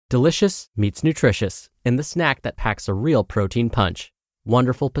Delicious meets nutritious in the snack that packs a real protein punch.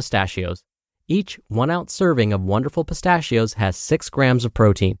 Wonderful Pistachios. Each 1-ounce serving of Wonderful Pistachios has 6 grams of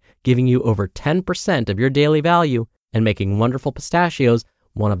protein, giving you over 10% of your daily value and making Wonderful Pistachios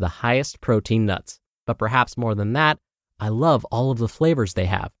one of the highest protein nuts. But perhaps more than that, I love all of the flavors they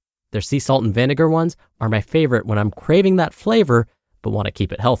have. Their sea salt and vinegar ones are my favorite when I'm craving that flavor but want to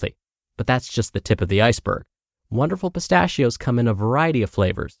keep it healthy. But that's just the tip of the iceberg. Wonderful Pistachios come in a variety of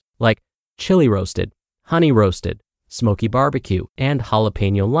flavors, like chili roasted, honey roasted, smoky barbecue, and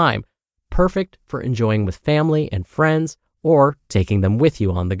jalapeno lime, perfect for enjoying with family and friends or taking them with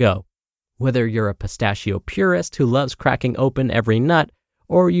you on the go. Whether you're a pistachio purist who loves cracking open every nut,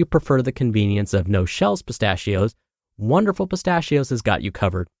 or you prefer the convenience of no-shells pistachios, Wonderful Pistachios has got you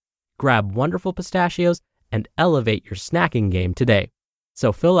covered. Grab Wonderful Pistachios and elevate your snacking game today.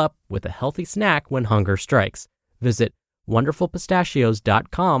 So fill up with a healthy snack when hunger strikes. Visit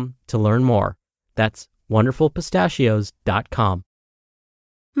wonderfulpistachios.com to learn more. That's wonderfulpistachios.com.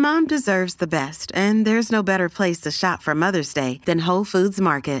 Mom deserves the best, and there's no better place to shop for Mother's Day than Whole Foods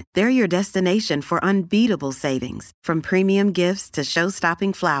Market. They're your destination for unbeatable savings, from premium gifts to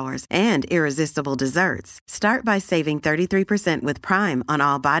show-stopping flowers and irresistible desserts. Start by saving 33% with Prime on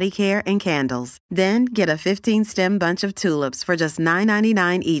all body care and candles. Then get a 15-stem bunch of tulips for just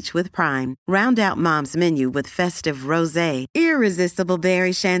 $9.99 each with Prime. Round out Mom's menu with festive rosé, irresistible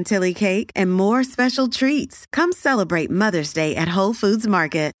berry chantilly cake, and more special treats. Come celebrate Mother's Day at Whole Foods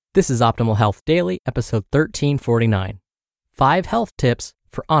Market. This is Optimal Health Daily, episode 1349. 5 Health Tips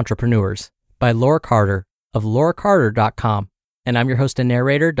for Entrepreneurs by Laure Carter of LaureCarter.com. And I'm your host and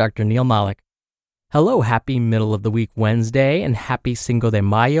narrator, Dr. Neil Malik. Hello, happy middle of the week Wednesday, and happy Cinco de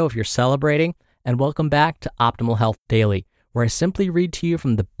Mayo if you're celebrating. And welcome back to Optimal Health Daily, where I simply read to you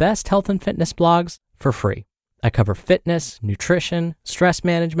from the best health and fitness blogs for free. I cover fitness, nutrition, stress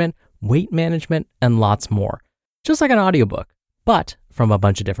management, weight management, and lots more. Just like an audiobook, but from a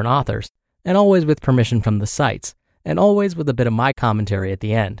bunch of different authors, and always with permission from the sites, and always with a bit of my commentary at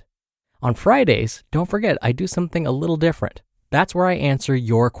the end. On Fridays, don't forget, I do something a little different. That's where I answer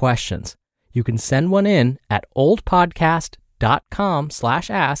your questions. You can send one in at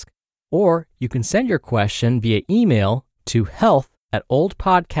oldpodcast.com/ask, or you can send your question via email to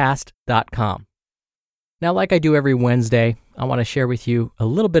health@oldpodcast.com. Now, like I do every Wednesday, I want to share with you a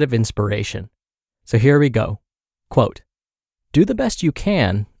little bit of inspiration. So here we go. Quote, "Do the best you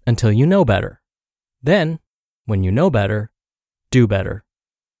can until you know better. Then, when you know better, do better."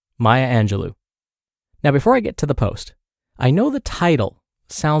 Maya Angelou. Now, before I get to the post, I know the title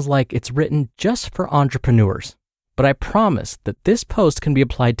sounds like it's written just for entrepreneurs, but I promise that this post can be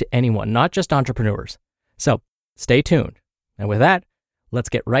applied to anyone, not just entrepreneurs. So, stay tuned. And with that, let's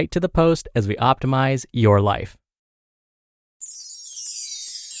get right to the post as we optimize your life.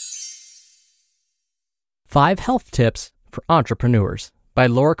 5 Health Tips for Entrepreneurs by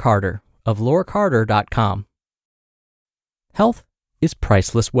Laure Carter of LaureCarter.com. Health is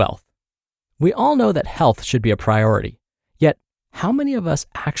priceless wealth. We all know that health should be a priority, yet how many of us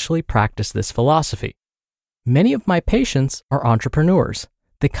actually practice this philosophy? Many of my patients are entrepreneurs.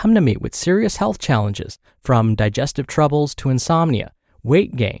 They come to me with serious health challenges, from digestive troubles to insomnia,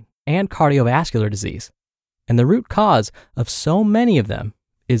 weight gain, and cardiovascular disease. And the root cause of so many of them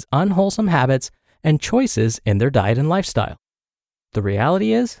is unwholesome habits and choices in their diet and lifestyle. The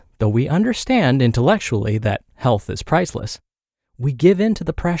reality is, though we understand intellectually that health is priceless, we give in to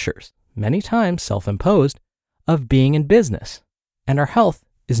the pressures, many times self-imposed, of being in business, and our health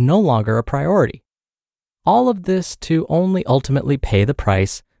is no longer a priority. All of this to only ultimately pay the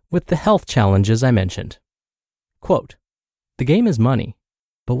price with the health challenges I mentioned. Quote, "The game is money,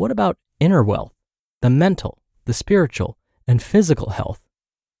 but what about inner wealth, the mental, the spiritual, and physical health?"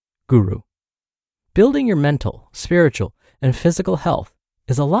 Guru. Building your mental, spiritual, and physical health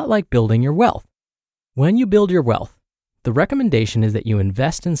is a lot like building your wealth. When you build your wealth, the recommendation is that you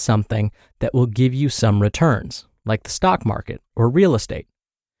invest in something that will give you some returns, like the stock market or real estate.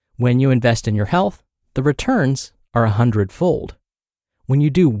 When you invest in your health, the returns are 100-fold. When you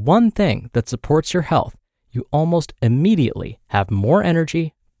do one thing that supports your health, you almost immediately have more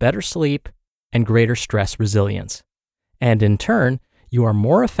energy, better sleep, and greater stress resilience. And in turn, you are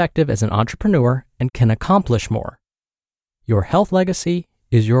more effective as an entrepreneur and can accomplish more. Your health legacy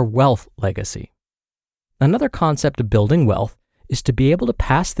is your wealth legacy. Another concept of building wealth is to be able to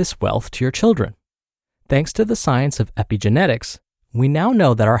pass this wealth to your children. Thanks to the science of epigenetics, we now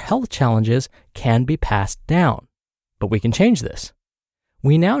know that our health challenges can be passed down, but we can change this.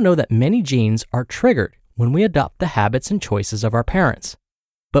 We now know that many genes are triggered when we adopt the habits and choices of our parents.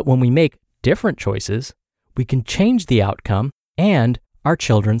 But when we make different choices, we can change the outcome and our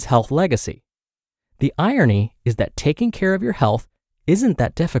children's health legacy. The irony is that taking care of your health isn't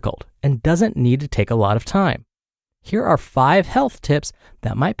that difficult and doesn't need to take a lot of time. Here are 5 health tips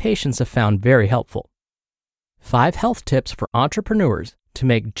that my patients have found very helpful. 5 health tips for entrepreneurs to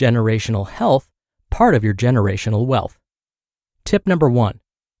make generational health part of your generational wealth. Tip number 1,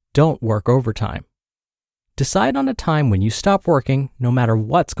 don't work overtime. Decide on a time when you stop working no matter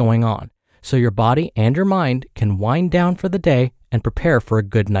what's going on, so your body and your mind can wind down for the day and prepare for a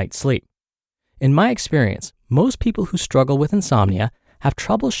good night's sleep. In my experience, most people who struggle with insomnia have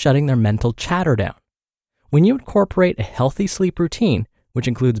trouble shutting their mental chatter down. When you incorporate a healthy sleep routine, which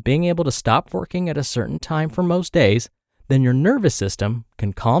includes being able to stop working at a certain time for most days, then your nervous system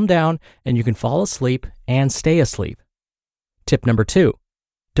can calm down and you can fall asleep and stay asleep. Tip number 2,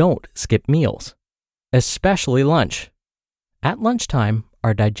 don't skip meals, especially lunch. At lunchtime,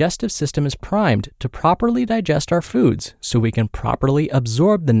 our digestive system is primed to properly digest our foods so we can properly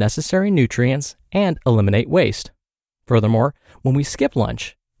absorb the necessary nutrients and eliminate waste. Furthermore, when we skip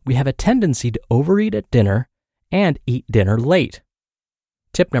lunch, we have a tendency to overeat at dinner and eat dinner late.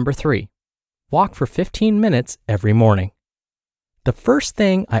 Tip number 3, walk for 15 minutes every morning. The first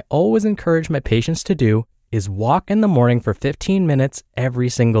thing I always encourage my patients to do is walk in the morning for 15 minutes every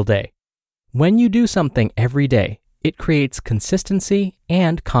single day. When you do something every day, it creates consistency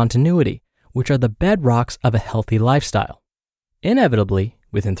and continuity, which are the bedrocks of a healthy lifestyle. Inevitably,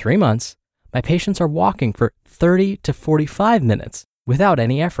 within 3 months, my patients are walking for 30 to 45 minutes without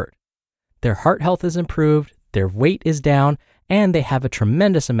any effort. Their heart health is improved, their weight is down, and they have a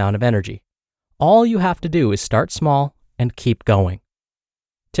tremendous amount of energy. All you have to do is start small and keep going.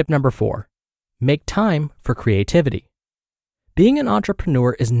 Tip number 4, make time for creativity. Being an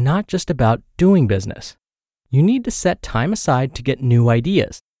entrepreneur is not just about doing business. You need to set time aside to get new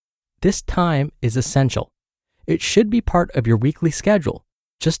ideas. This time is essential. It should be part of your weekly schedule,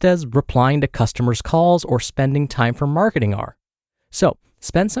 just as replying to customers' calls or spending time for marketing are. So,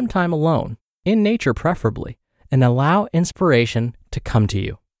 spend some time alone, in nature preferably, and allow inspiration to come to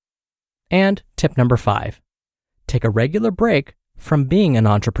you. And tip number 5, take a regular break from being an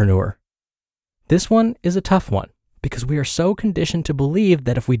entrepreneur. This one is a tough one because we are so conditioned to believe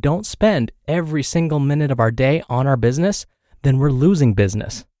that if we don't spend every single minute of our day on our business, then we're losing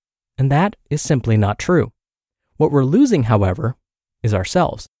business. And that is simply not true. What we're losing, however, is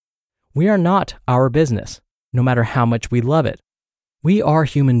ourselves. We are not our business, no matter how much we love it. We are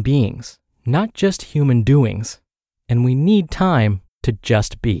human beings, not just human doings, and we need time to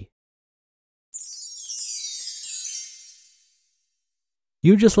just be.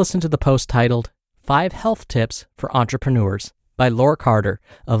 You just listened to the post titled 5 Health Tips for Entrepreneurs by Laure Carter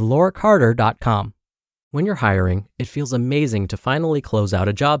of laurecarter.com. When you're hiring, it feels amazing to finally close out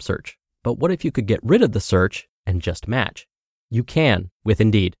a job search. But what if you could get rid of the search and just match? You can with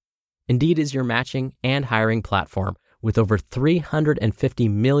Indeed. Indeed is your matching and hiring platform with over 350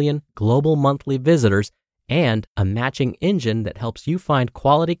 million global monthly visitors and a matching engine that helps you find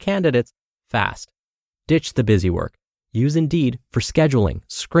quality candidates fast. Ditch the busy work. Use Indeed for scheduling,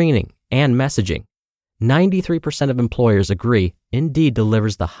 screening, and messaging. 93% of employers agree Indeed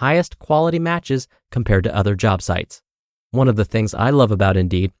delivers the highest quality matches compared to other job sites. One of the things I love about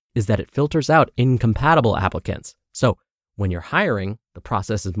Indeed is that it filters out incompatible applicants. So when you're hiring, the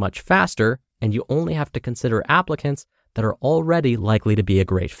process is much faster and you only have to consider applicants that are already likely to be a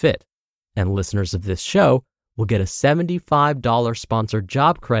great fit. And listeners of this show will get a $75 sponsored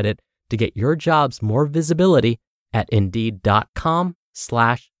job credit to get your jobs more visibility at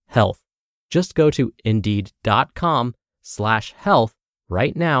Indeed.com/health. Just go to Indeed.com/health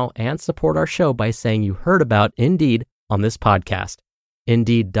right now and support our show by saying you heard about Indeed on this podcast.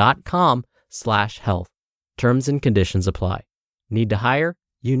 Indeed.com/health. Terms and conditions apply. Need to hire?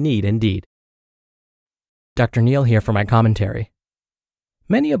 You need Indeed. Dr. Neil here for my commentary.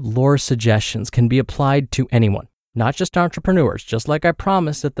 Many of Laure's suggestions can be applied to anyone, not just entrepreneurs, just like I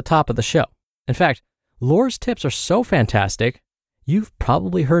promised at the top of the show. In fact, Laure's tips are so fantastic, you've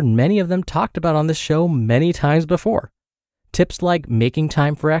probably heard many of them talked about on this show many times before. Tips like making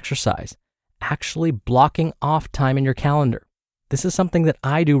time for exercise, actually blocking off time in your calendar. This is something that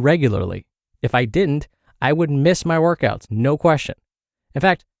I do regularly. If I didn't, I would miss my workouts, no question. In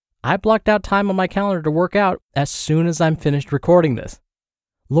fact, I blocked out time on my calendar to work out as soon as I'm finished recording this.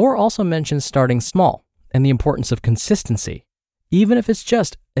 Laure also mentions starting small and the importance of consistency, even if it's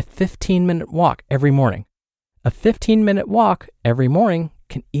just a 15-minute walk every morning. A 15-minute walk every morning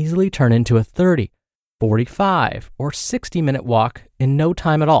can easily turn into a 30, 45, or 60-minute walk in no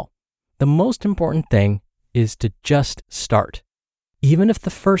time at all. The most important thing is to just start. Even if the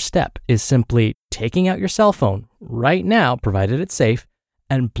first step is simply taking out your cell phone right now, provided it's safe,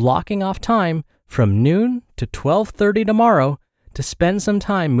 and blocking off time from noon to 12:30 tomorrow to spend some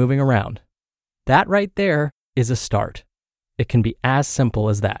time moving around. That right there is a start. It can be as simple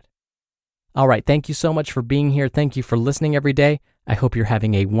as that. All right, thank you so much for being here. Thank you for listening every day. I hope you're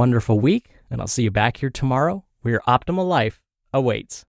having a wonderful week, and I'll see you back here tomorrow where your optimal life awaits.